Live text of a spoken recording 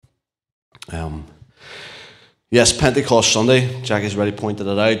Um, yes, Pentecost Sunday. Jackie's already pointed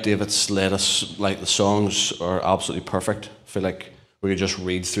it out. David's led us, like, the songs are absolutely perfect. I feel like we could just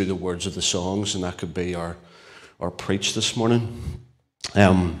read through the words of the songs and that could be our preach this morning.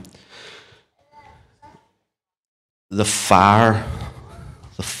 The fire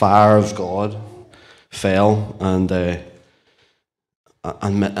of God fell, and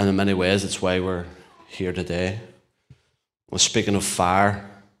in many ways it's why we're here today. Well, speaking of fire,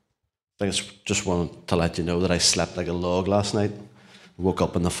 I just wanted to let you know that I slept like a log last night. Woke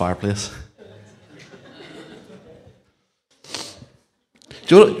up in the fireplace.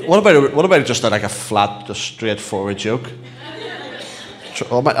 What about just like a flat, just straightforward joke?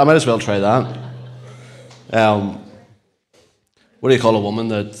 I might as well try that. What do you call a woman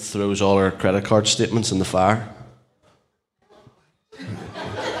that throws all her credit card statements in the fire?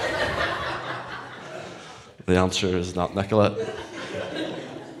 The answer is not Nicolette.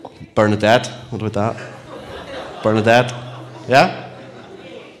 Bernadette. What about that? Bernadette? Yeah?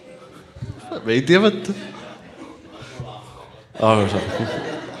 Me, David? Oh,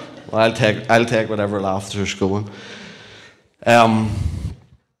 well, I'll take whatever laughter's going. The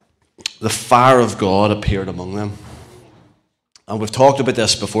fire of God appeared among them. And we've talked about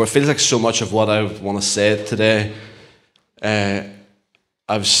this before. It feels like so much of what I want to say today,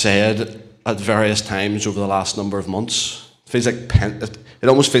 I've said at various times over the last number of months. It feels like it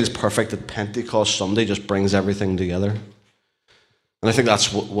almost feels perfect that Pentecost Sunday just brings everything together. And I think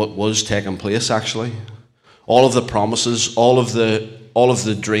that's what was taking place, actually. All of the promises, all of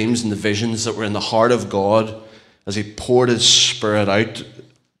the dreams and the visions that were in the heart of God as He poured His Spirit out,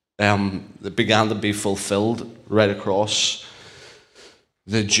 that began to be fulfilled right across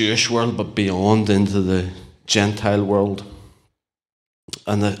the Jewish world, but beyond into the Gentile world.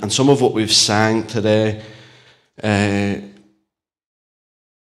 And some of what we've sang today,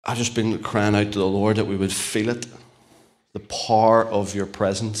 I've just been crying out to the Lord that we would feel it, the power of your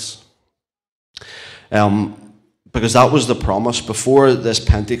presence. Because that was the promise before this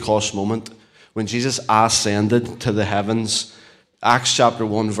Pentecost moment, when Jesus ascended to the heavens. Acts chapter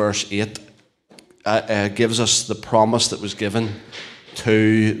 1 verse 8 gives us the promise that was given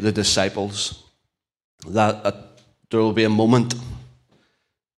to the disciples, that there will be a moment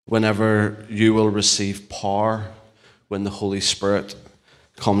whenever you will receive power when the Holy Spirit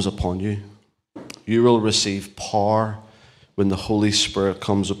comes upon you. You will receive power when the Holy Spirit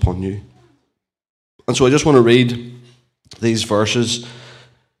comes upon you. And so I just want to read these verses.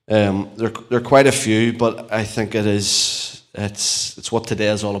 There are quite a few, but I think it's what today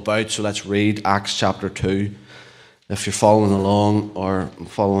is all about. So let's read Acts chapter 2. If you're following along or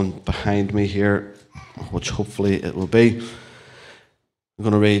following behind me here, which hopefully it will be, I'm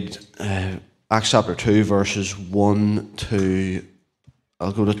going to read Acts chapter 2, verses 1 to,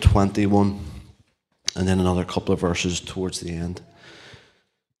 I'll go to 21, and then another couple of verses towards the end.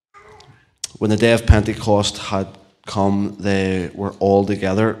 When the day of Pentecost had come, they were all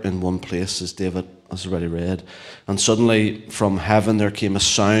together in one place, as David has already read. And suddenly from heaven there came a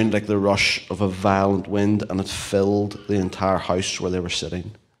sound like the rush of a violent wind, and it filled the entire house where they were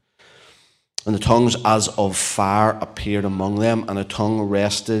sitting. And the tongues as of fire appeared among them, and a tongue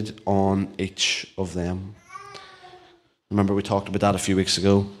rested on each of them. Remember, we talked about that a few weeks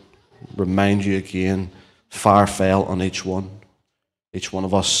ago. Remind you again, fire fell on each one. Each one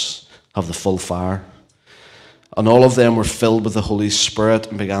of us have the full fire. And all of them were filled with the Holy Spirit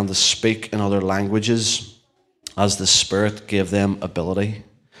and began to speak in other languages as the Spirit gave them ability.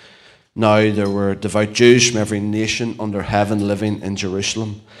 Now there were devout Jews from every nation under heaven living in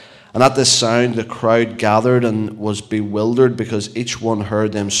Jerusalem. And at this sound the crowd gathered and was bewildered, because each one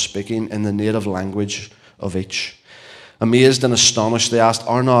heard them speaking in the native language of each. Amazed and astonished, they asked,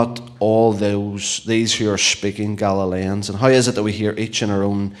 "Are not all these who are speaking Galileans? And how is it that we hear each in our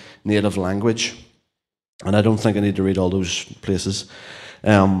own native language?" And I don't think I need to read all those places.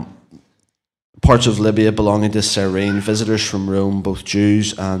 Parts of Libya belonging to Cyrene, visitors from Rome, both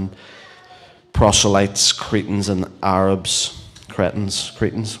Jews and proselytes, Cretans and Arabs. Cretans.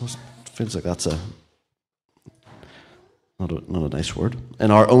 Feels like that's not a nice word. In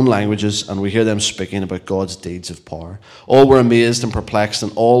our own languages, and we hear them speaking about God's deeds of power. All were amazed and perplexed,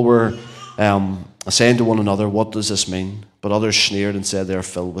 and all were saying to one another, "What does this mean?" But others sneered and said they are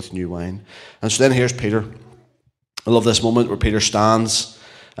filled with new wine. And so then here's Peter. I love this moment where Peter stands.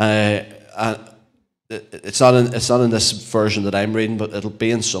 It's not in this version that I'm reading, but it'll be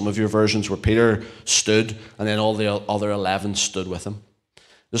in some of your versions, where Peter stood and then all the other 11 stood with him.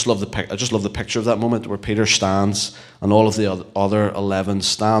 I just love the picture of that moment where Peter stands and all of the other 11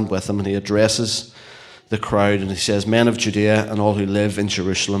 stand with him, and he addresses the crowd, and he says, "Men of Judea and all who live in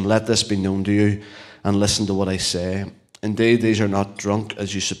Jerusalem, let this be known to you, and listen to what I say. Indeed, these are not drunk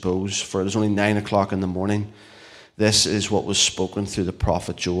as you suppose, for it is only 9 o'clock in the morning. This is what was spoken through the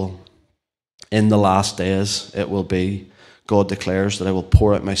prophet Joel. In the last days it will be, God declares, that I will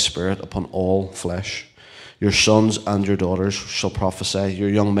pour out my Spirit upon all flesh. Your sons and your daughters shall prophesy, your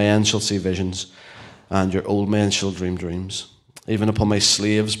young men shall see visions, and your old men shall dream dreams. Even upon my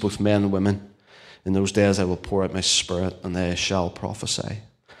slaves, both men and women, in those days I will pour out my Spirit, and they shall prophesy.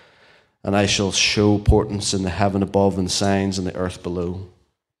 And I shall show portents in the heaven above and signs in the earth below,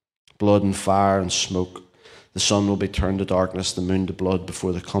 blood and fire and smoke. The sun will be turned to darkness, the moon to blood,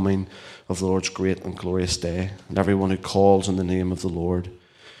 before the coming of the Lord's great and glorious day. And everyone who calls on the name of the Lord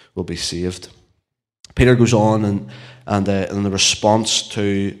will be saved." Peter goes on, and in the response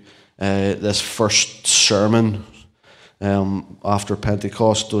to this first sermon after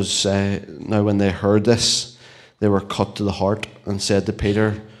Pentecost was, now when they heard this, they were cut to the heart and said to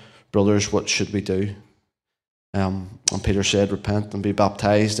Peter, "Brothers, what should we do?" And Peter said, "Repent and be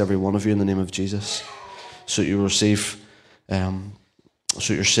baptized, every one of you, in the name of Jesus, so you will receive,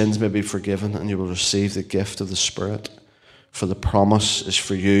 so your sins may be forgiven, and you will receive the gift of the Spirit. For the promise is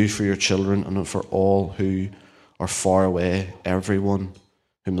for you, for your children, and for all who are far away, everyone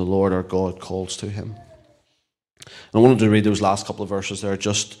whom the Lord our God calls to him." And I wanted to read those last couple of verses there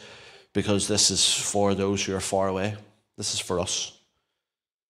just because this is for those who are far away. This is for us.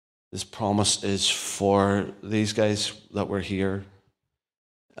 This promise is for these guys that were here,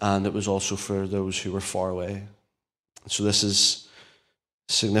 and it was also for those who were far away. So this is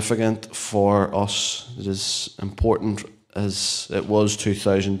significant for us. It is important as it was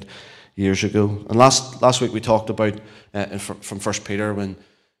 2,000 years ago. And last week we talked about from 1 Peter, when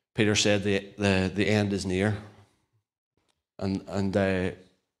Peter said the end is near, and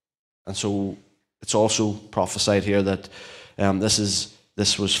so it's also prophesied here that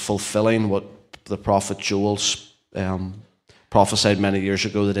this was fulfilling what the prophet Joel prophesied many years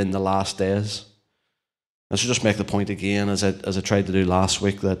ago, that in the last days. I should just make the point again, as I tried to do last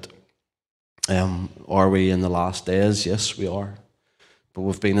week, that are we in the last days? Yes, we are. But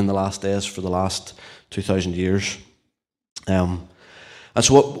we've been in the last days for the last 2,000 years. And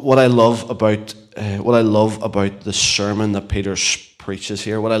so what I love about the sermon that Peter preaches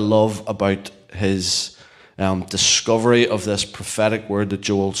here, what I love about his discovery of this prophetic word that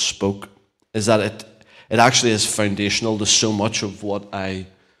Joel spoke, is that it actually is foundational to so much of what I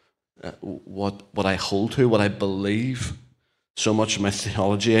hold to, what I believe. So much of my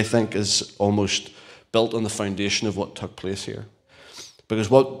theology, I think, is almost built on the foundation of what took place here. Because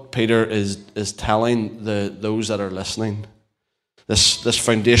what Peter is telling those that are listening, this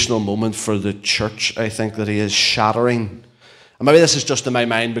foundational moment for the church, I think, that he is shattering. And maybe this is just in my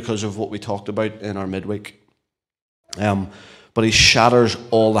mind because of what we talked about in our midweek. But he shatters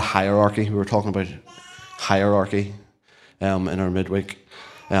all the hierarchy. We were talking about hierarchy in our midweek.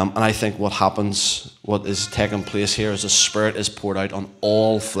 And I think what is taking place here is the Spirit is poured out on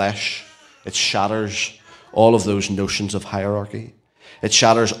all flesh. It shatters all of those notions of hierarchy. It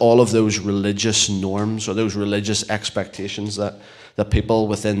shatters all of those religious norms or those religious expectations that people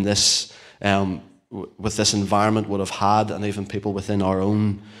within this with this environment would have had, and even people within our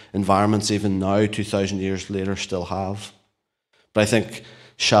own environments, even now, 2,000 years later, still have. But I think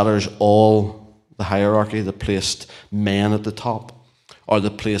shatters all the hierarchy that placed men at the top, or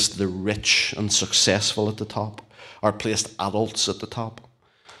that placed the rich and successful at the top, or placed adults at the top.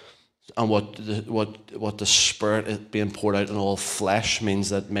 And what the Spirit being poured out on all flesh means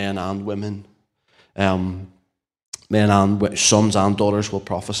that men and women, sons and daughters will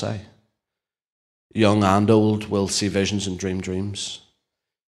prophesy. Young and old will see visions and dream dreams.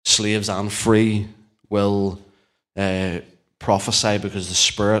 Slaves and free will prophesy, because the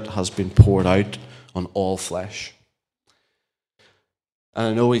Spirit has been poured out on all flesh. And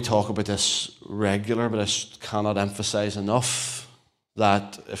I know we talk about this regular, but I cannot emphasize enough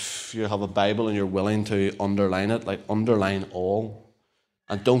that if you have a Bible and you're willing to underline it, like underline all,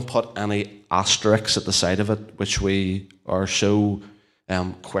 and don't put any asterisks at the side of it, which we are so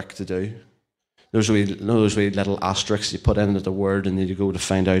quick to do. Those wee little asterisks you put in at the word, and then you go to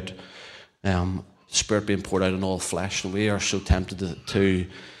find out Spirit being poured out on all flesh, and we are so tempted to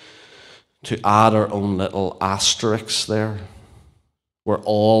add our own little asterisks there, where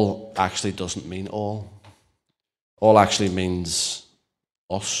all actually doesn't mean all. All actually means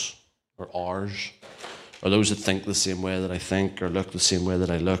us, or ours, or those that think the same way that I think, or look the same way that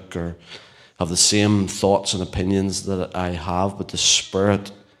I look, or have the same thoughts and opinions that I have, but the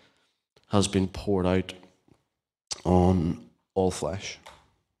Spirit has been poured out on all flesh.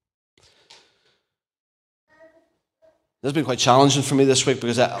 This has been quite challenging for me this week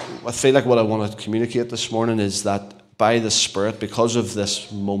because I feel like what I want to communicate this morning is that by the Spirit, because of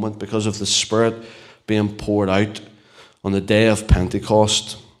this moment, because of the Spirit being poured out on the day of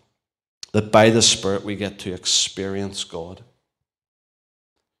Pentecost, that by the Spirit we get to experience God.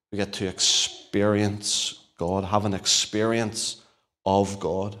 We get to experience God, have an experience of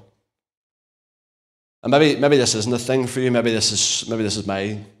God. And maybe this isn't a thing for you. Maybe this is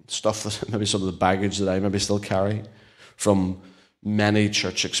my stuff. Maybe some of the baggage that I maybe still carry from many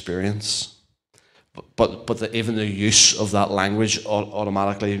church experience. But even the use of that language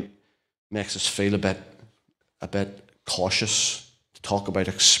automatically makes us feel a bit cautious to talk about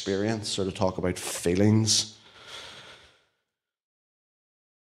experience or to talk about feelings.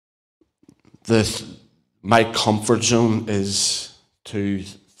 My comfort zone is to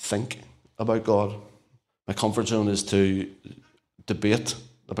think about God. My comfort zone is to debate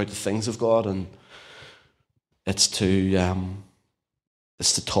about the things of God, and it's to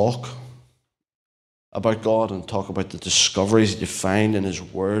talk about God and talk about the discoveries that you find in His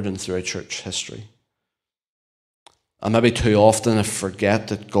Word and throughout church history. And maybe too often I forget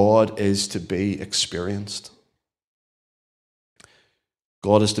that God is to be experienced.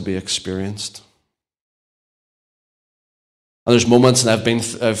 God is to be experienced. And there's moments, and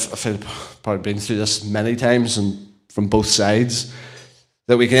I've probably been through this many times and from both sides,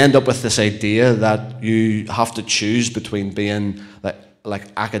 that we can end up with this idea that you have to choose between being like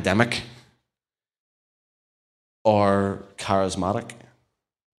academic or charismatic.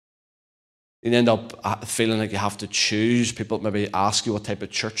 You end up feeling like you have to choose. People maybe ask you what type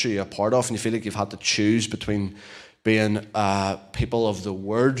of church are you a part of, and you feel like you've had to choose between being people of the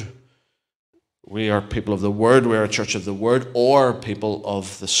Word. We are people of the Word, we're a church of the Word, or people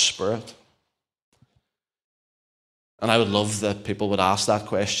of the Spirit. And I would love that people would ask that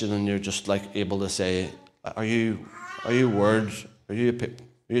question and you're just like able to say, are you Word? Are you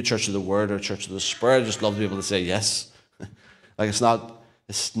a church of the Word or a church of the Spirit? I just love to be able to say yes. Like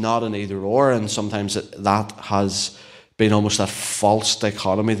it's not an either or, and sometimes that has been almost that false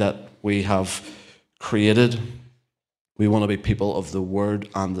dichotomy that we have created. We want to be people of the Word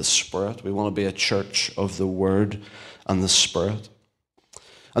and the Spirit. We want to be a church of the Word and the Spirit.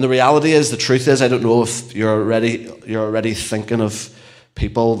 And the reality is, the truth is, I don't know if you're already thinking of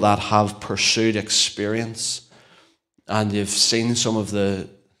people that have pursued experience, and you've seen some of the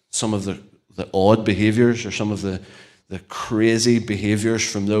odd behaviors or some of the crazy behaviors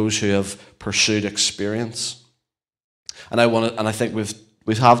from those who have pursued experience. And I think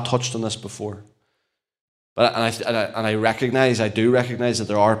we have touched on this before. But I do recognize that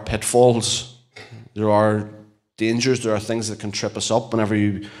there are pitfalls, there are dangers, there are things that can trip us up whenever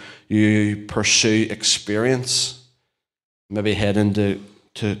you pursue experience. Maybe head into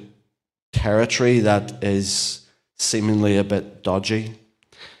territory that is seemingly a bit dodgy.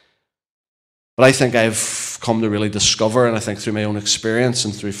 But I think I've come to really discover, and I think through my own experience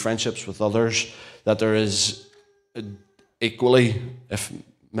and through friendships with others, that there is equally, if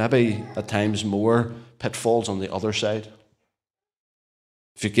maybe at times more, pitfalls on the other side.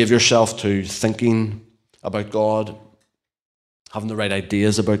 If you give yourself to thinking about God, having the right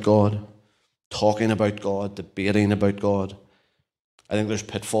ideas about God, talking about God, debating about God, I think there's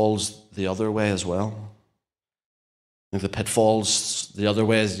pitfalls the other way as well. I think the pitfalls the other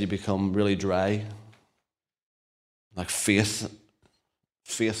way is you become really dry. Like faith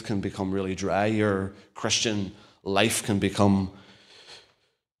can become really dry. Your Christian life can become,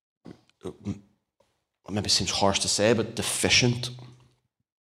 maybe it seems harsh to say, but deficient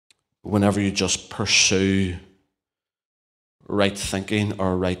whenever you just pursue right thinking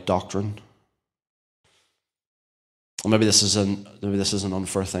or right doctrine. Or maybe this is an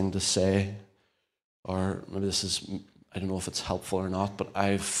unfair thing to say, or maybe I don't know if it's helpful or not, but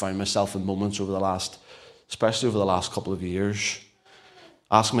I've found myself in moments especially over the last couple of years,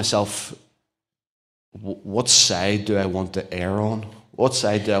 asking myself, what side do I want to err on? What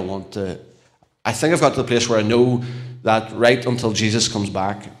side do I want to... I think I've got to the place where I know that right until Jesus comes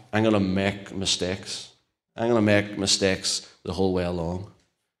back, I'm going to make mistakes. I'm going to make mistakes the whole way along.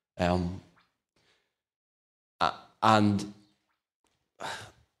 And I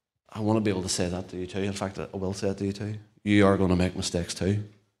want to be able to say that to you too. In fact, I will say it to you too. You are going to make mistakes too.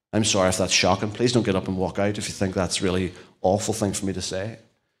 I'm sorry if that's shocking. Please don't get up and walk out if you think that's a really awful thing for me to say.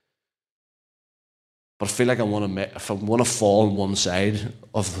 But I feel like if I want to fall on one side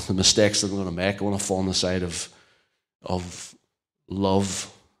of the mistakes that I'm going to make, I want to fall on the side of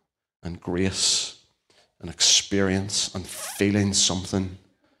love and grace and experience and feeling something,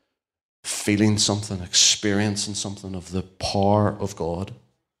 experiencing something of the power of God,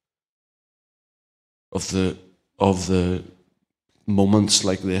 of of the moments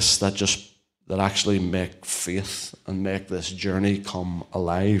like this that actually make faith and make this journey come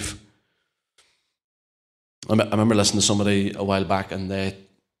alive. I remember listening to somebody a while back, and they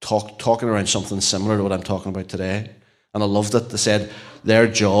talking around something similar to what I'm talking about today, and I loved it. They said their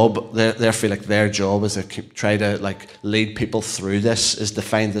job, they feel like their job is to try to like lead people through this, is to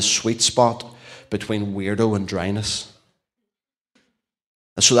find the sweet spot between weirdo and dryness.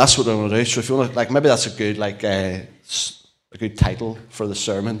 And so that's what I want to do. So if you want to, like, maybe that's a good a good title for the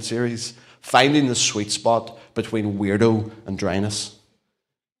sermon series: finding the sweet spot between weirdo and dryness.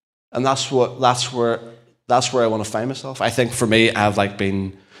 And that's where I want to find myself. I think for me, I've like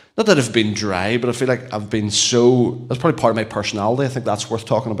been, not that I've been dry, but I feel like I've been so, that's probably part of my personality. I think that's worth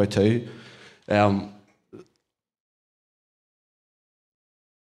talking about too. But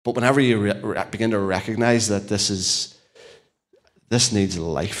whenever you begin to recognize that this needs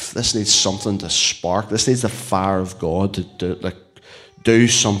life, this needs something to spark, this needs the fire of God to do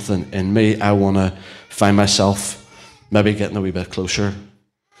something in me, I want to find myself maybe getting a wee bit closer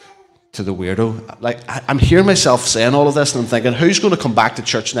to the weirdo. Like, I'm hearing myself saying all of this, and I'm thinking, who's going to come back to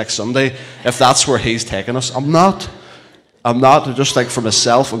church next Sunday if that's where he's taking us? I'm not. Just like for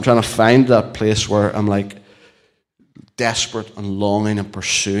myself, I'm trying to find that place where I'm like desperate and longing and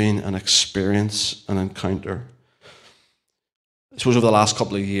pursuing an experience, an encounter. I suppose over the last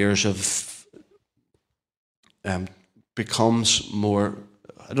couple of years have becomes more,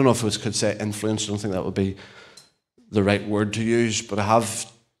 I don't know if I could say influence, I don't think that would be the right word to use, but I have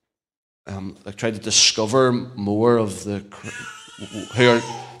tried to discover more of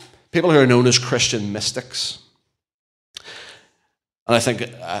people who are known as Christian mystics. And I think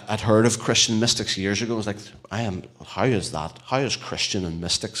I'd heard of Christian mystics years ago. I was like, how is that? How is Christian and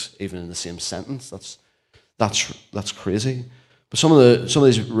mystics even in the same sentence? That's crazy. But some of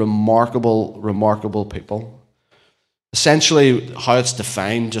these remarkable people, essentially how it's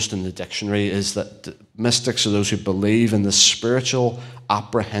defined just in the dictionary is that mystics are those who believe in the spiritual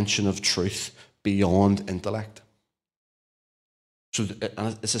apprehension of truth beyond intellect. So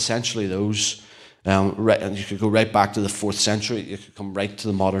it's essentially those, and you could go right back to the 4th century, you could come right to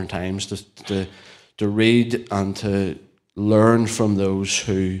the modern times to read and to learn from those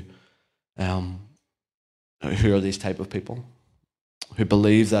who are these type of people, who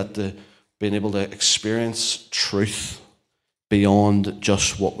believe that being able to experience truth beyond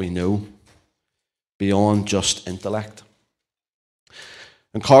just what we know, beyond just intellect.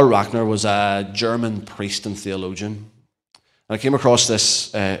 And Karl Rachner was a German priest and theologian. And I came across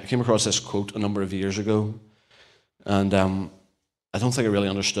this quote a number of years ago, and I don't think I really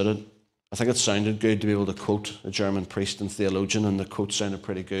understood it. I think it sounded good to be able to quote a German priest and theologian, and the quote sounded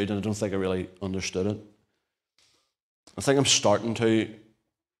pretty good, and I don't think I really understood it. I think I'm starting to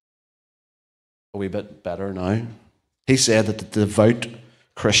a wee bit better now. He said that the devout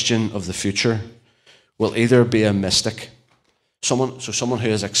Christian of the future will either be a mystic, someone who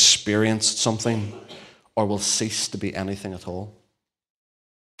has experienced something, or will cease to be anything at all.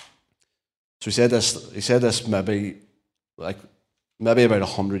 So he said this maybe about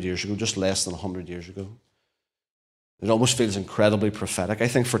 100 years ago, just less than 100 years ago. It almost feels incredibly prophetic. I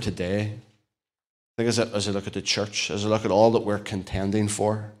think for today, I think as I look at the church, as I look at all that we're contending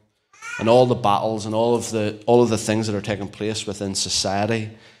for, and all the battles and all of the things that are taking place within society,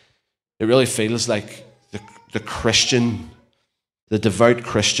 it really feels like the Christian, the devout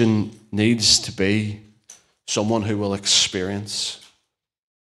Christian, needs to be someone who will experience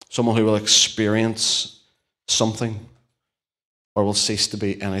something, or will cease to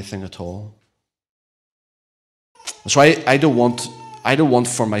be anything at all. So I don't want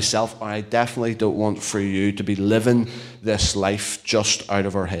for myself, or I definitely don't want for you to be living this life just out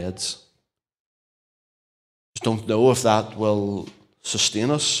of our heads. Just don't know if that will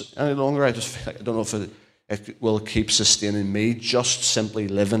sustain us any longer. I just feel like I don't know if it will keep sustaining me, just simply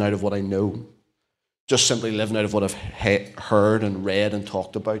living out of what I know. Just simply living out of what I've heard and read and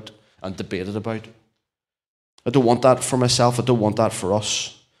talked about and debated about. I don't want that for myself. I don't want that for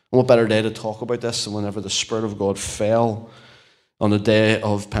us. And what better day to talk about this than whenever the Spirit of God fell on the day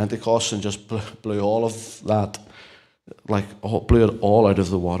of Pentecost and just blew all of that, blew it all out of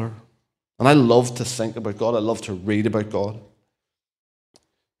the water. And I love to think about God. I love to read about God.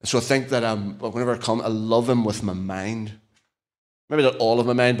 So I think that whenever I come, I love Him with my mind. Maybe not all of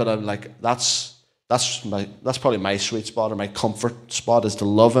my mind, but I'm like, that's probably my sweet spot, or my comfort spot, is to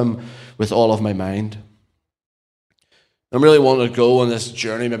love Him with all of my mind. I'm really wanting to go on this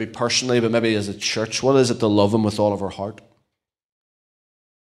journey, maybe personally, but maybe as a church. What is it to love Him with all of our heart?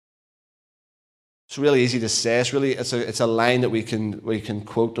 It's really easy to say. It's a line that we can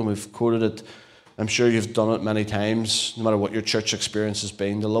quote, and we've quoted it I'm sure you've done it many times, no matter what your church experience has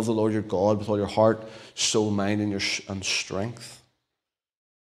been, to love the Lord your God with all your heart, soul, mind, and strength.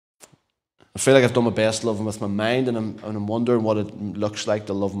 I feel like I've done my best loving with my mind, and I'm wondering what it looks like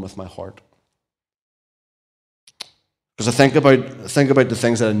to love him with my heart. Because I think about the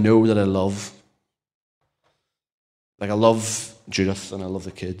things that I know that I love. Like I love Judith and I love the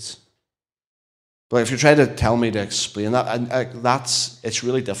kids. But if you try to tell me to explain that, it's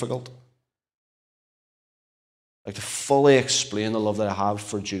really difficult. Like to fully explain the love that I have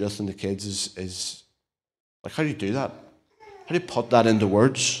for Judith and the kids is like, how do you do that? How do you put that into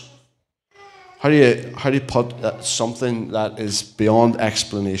words? How do you put something that is beyond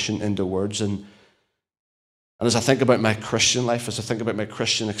explanation into words? And as I think about my Christian life, as I think about my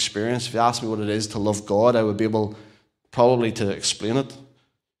Christian experience, if you ask me what it is to love God, I would be able probably to explain it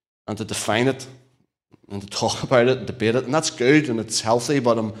and to define it and to talk about it and debate it. And that's good and it's healthy,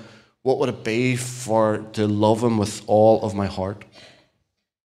 but what would it be to love him with all of my heart?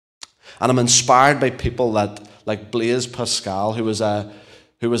 And I'm inspired by people like Blaise Pascal, who was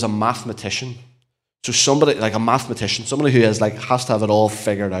a mathematician. So somebody like a mathematician, somebody who has to have it all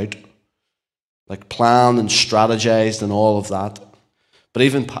figured out, like planned and strategized and all of that. But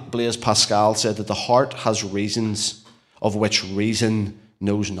even Blaise Pascal said that the heart has reasons of which reason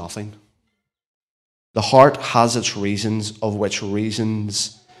knows nothing. The heart has its reasons of which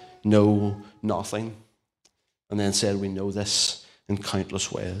reasons know nothing. And then said, we know this in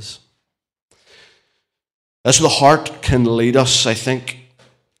countless ways. That's where the heart can lead us, I think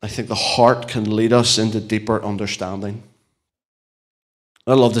the heart can lead us into deeper understanding.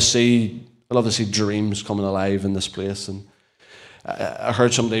 I love to see dreams coming alive in this place. And I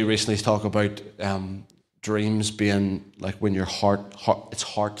heard somebody recently talk about dreams being like when your it's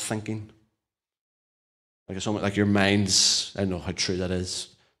heart thinking. Like it's almost like your mind's, I don't know how true that is,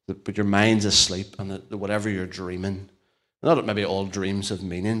 but your mind's asleep and whatever you're dreaming. Not that maybe all dreams have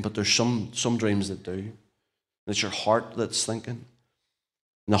meaning, but there's some dreams that do. And it's your heart that's thinking.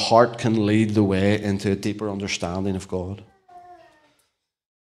 And the heart can lead the way into a deeper understanding of God.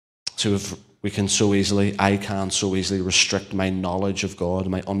 So I can so easily restrict my knowledge of God,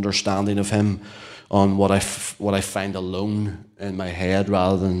 my understanding of him on what I find alone in my head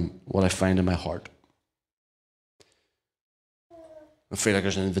rather than what I find in my heart. I feel like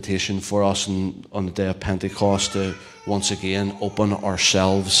there's an invitation for us on the day of Pentecost to once again open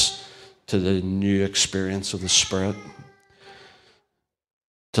ourselves to the new experience of the Spirit,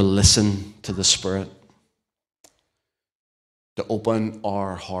 to listen to the Spirit, to open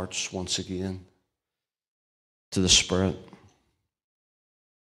our hearts once again to the Spirit.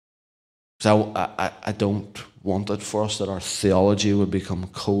 Because I don't want it for us that our theology would become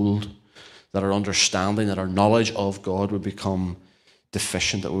cold, that our understanding, that our knowledge of God would become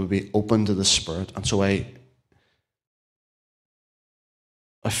deficient, that we would be open to the Spirit. And so I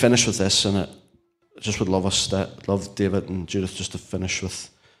finish with this, and I just would love David and Judith just to finish with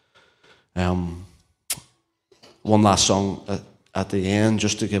one last song at the end,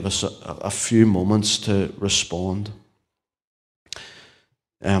 just to give us a few moments to respond.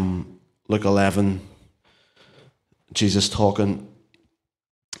 Luke 11, Jesus talking,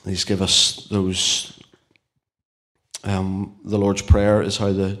 he's give us those, the Lord's Prayer is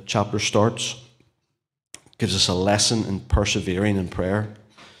how the chapter starts. Gives us a lesson in persevering in prayer.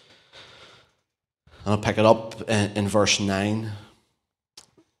 And I'll pick it up in verse 9.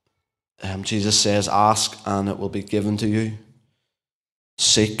 Jesus says, ask and it will be given to you.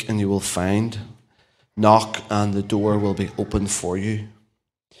 Seek and you will find. Knock and the door will be opened for you.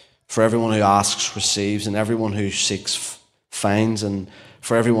 For everyone who asks receives, and everyone who seeks finds, and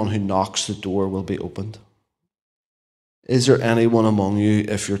for everyone who knocks the door will be opened. Is there anyone among you,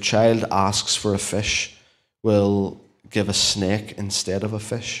 if your child asks for a fish, will give a snake instead of a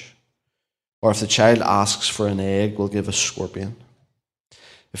fish? Or if the child asks for an egg, will give a scorpion?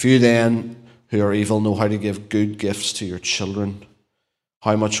 If you then, who are evil, know how to give good gifts to your children,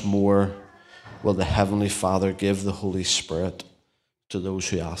 how much more will the Heavenly Father give the Holy Spirit to those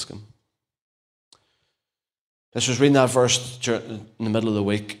who ask him? I was reading that verse in the middle of the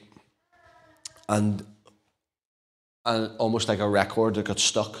week, and almost like a record that got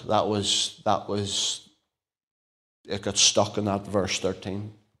stuck. It got stuck in that verse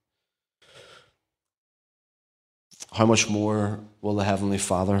 13. How much more will the Heavenly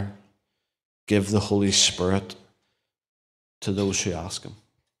Father give the Holy Spirit to those who ask him?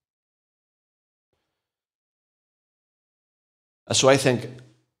 So I think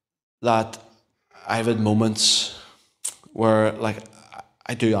that I've had moments where,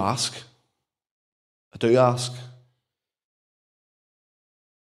 I do ask.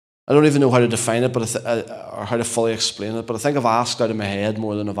 And I don't even know how to define it, but or how to fully explain it, but I think I've asked out of my head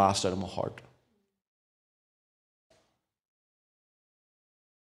more than I've asked out of my heart.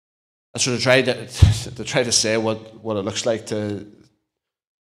 I sort of tried to say what it looks like to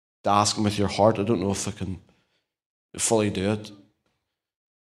ask him with your heart. I don't know if I can fully do it.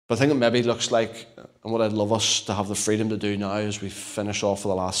 But I think it maybe looks like, and what I'd love us to have the freedom to do now as we finish off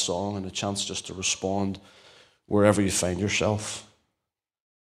with the last song and a chance just to respond wherever you find yourself,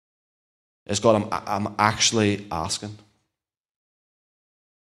 is, God, I'm actually asking.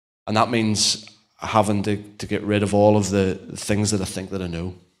 And that means having to get rid of all of the things that I think that I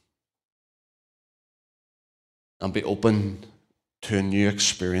know. And be open to a new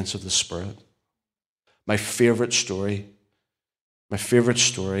experience of the Spirit. My favourite story,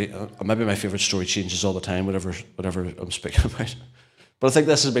 maybe my favourite story changes all the time, whatever I'm speaking about. But I think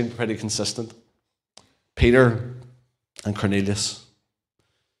this has been pretty consistent. Peter and Cornelius.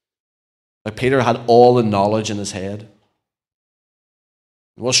 Like, Peter had all the knowledge in his head.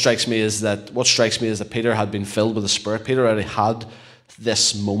 What strikes me is that Peter had been filled with the Spirit. Peter already had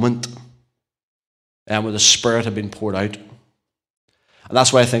this moment where the Spirit had been poured out. And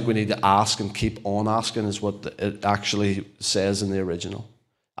that's why I think we need to ask and keep on asking, is what it actually says in the original.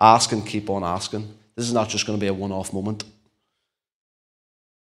 Ask and keep on asking. This is not just going to be a one-off moment.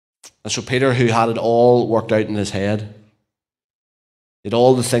 And so Peter, who had it all worked out in his head, he had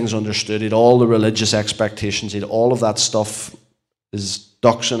all the things understood, he had all the religious expectations, he had all of that stuff, his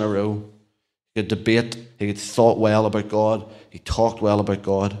ducks in a row. He could debate, he had thought well about God, he talked well about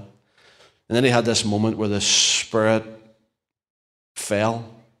God. And then he had this moment where the Spirit fell.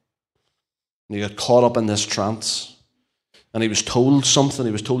 And he got caught up in this trance. And he was told something,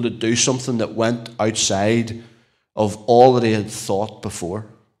 he was told to do something that went outside of all that he had thought before.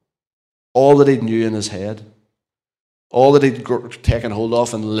 All that he knew in his head. All that he'd taken hold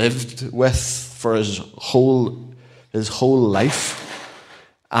of and lived with for his whole life.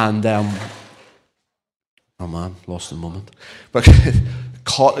 And, oh man, lost the moment. But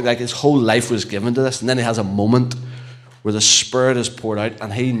like his whole life was given to this, and then he has a moment where the Spirit is poured out,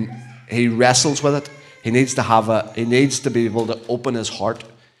 and he wrestles with it. He needs to be able to open his heart.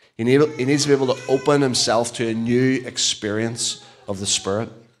 He needs to be able to open himself to a new experience of the Spirit.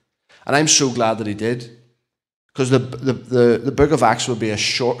 And I'm so glad that he did, because the book of Acts would be a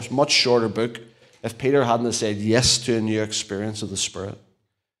much shorter book if Peter hadn't have said yes to a new experience of the Spirit.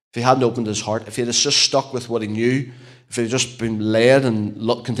 If he hadn't opened his heart, if he had just stuck with what he knew, if he had just been led and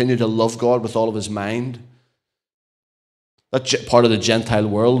continued to love God with all of his mind, that part of the Gentile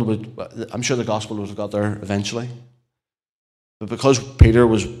world I'm sure the gospel would have got there eventually. But because Peter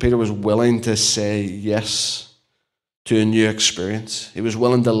was willing to say yes to a new experience, he was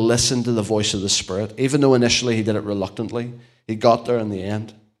willing to listen to the voice of the Spirit, even though initially he did it reluctantly, he got there in the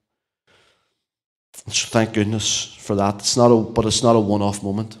end. So thank goodness for that. But it's not a one-off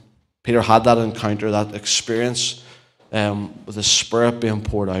moment. Peter had that encounter, that experience with the Spirit being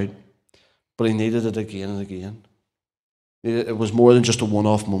poured out, but he needed it again and again. It was more than just a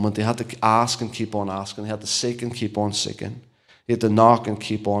one-off moment. He had to ask and keep on asking. He had to seek and keep on seeking. He had to knock and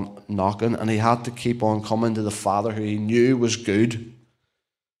keep on knocking. And he had to keep on coming to the Father who he knew was good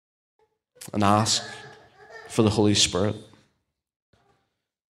and ask for the Holy Spirit.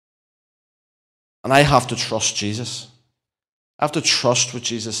 And I have to trust Jesus. I have to trust what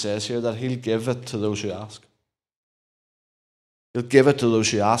Jesus says here, that he'll give it to those who ask. He'll give it to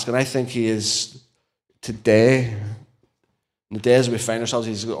those who ask. And I think he is today, in the days we find ourselves,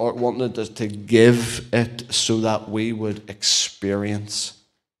 he's wanting to give it so that we would experience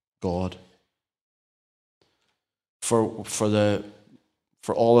God. For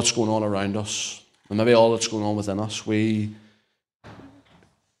all that's going on around us, and maybe all that's going on within us, we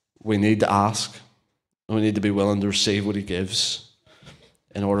need to ask, and we need to be willing to receive what he gives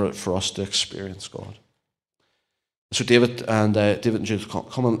in order for us to experience God. So David and Judith,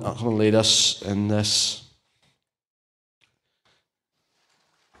 come and lead us in this.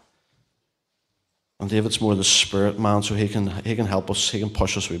 And David's more the Spirit man, so he can help us, he can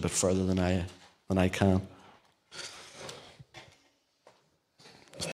push us a wee bit further than I can.